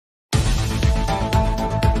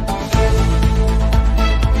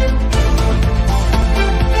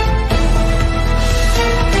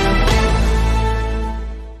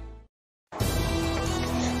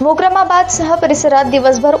मुक्रमाबादसह परिसरात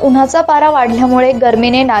दिवसभर उन्हाचा पारा वाढल्यामुळे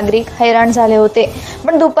गर्मीने नागरिक हैराण झाले होते।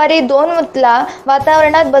 पण दुपारी 2:00ला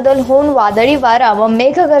वातावरणात बदल होऊन वादळी वारा व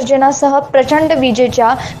मेघगर्जनासह प्रचंड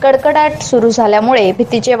विजेच्या कडकडाट सुरू झाल्यामुळे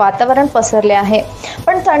भीतीचे वातावरण पसरले आहे।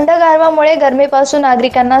 पण थंड गारव्यामुळे गर्मीपासून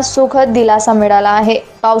नागरिकांना सुखद दिलासा मिळाला आहे।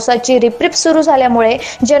 पावसाची रिपरिप सुरू झाल्यामुळे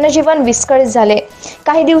जनजीवन विस्कळीत झाले।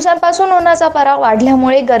 काही दिवसांपासून उन्हाचा पारा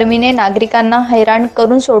वाढल्यामुळे गर्मीने नागरिकांना हैराण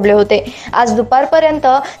करून सोडले होते। आज दुपारपर्यंत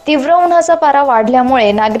तीव्र उन्हाचा पारा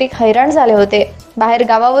वाढल्यामुळे नागरिक हैराण झाले होते। बाहेर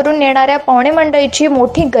गावावरून येणाऱ्या पाहुणे मंडळीची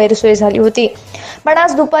मोठी गैरसोय झाली होती। पण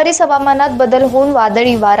आज दुपारी हवामानात बदल होऊन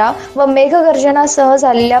वादळी वारा व मेघगर्जनासह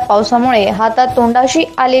झालेल्या पावसामुळे हातात तोंडाशी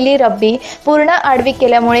आलेली रब्बी पूर्ण आडवी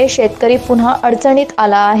केल्यामुळे शेतकरी पुन्हा अडचणीत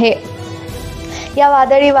आला आहे। या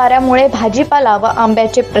वादळी वाऱ्यामुळे भाजीपाला व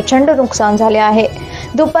आंब्याचे प्रचंड नुकसान झाले आहे।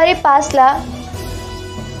 दुपारी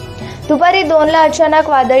 2ला अचानक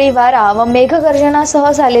वादळी वारा व मेघगर्जनासह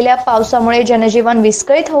झालेल्या पावसामुळे जनजीवन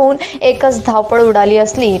विस्कळीत होऊन एकच धावपळ उडाली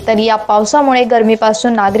असली तरी या पावसामुळे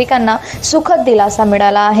गर्मीपासून नागरिकांना सुखद दिलासा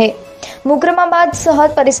मिळाला आहे। मुक्रमाबादसह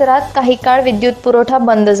परिसरात काही काळ विद्युत पुरवठा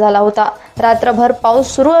बंद झाला होता। रात्रभर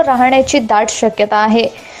पाऊस सुरू राहण्याची दाट शक्यता आहे।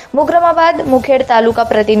 मुक्रमाबाद मुखेड तालुका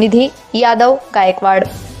प्रतिनिधी यादव गायकवाड।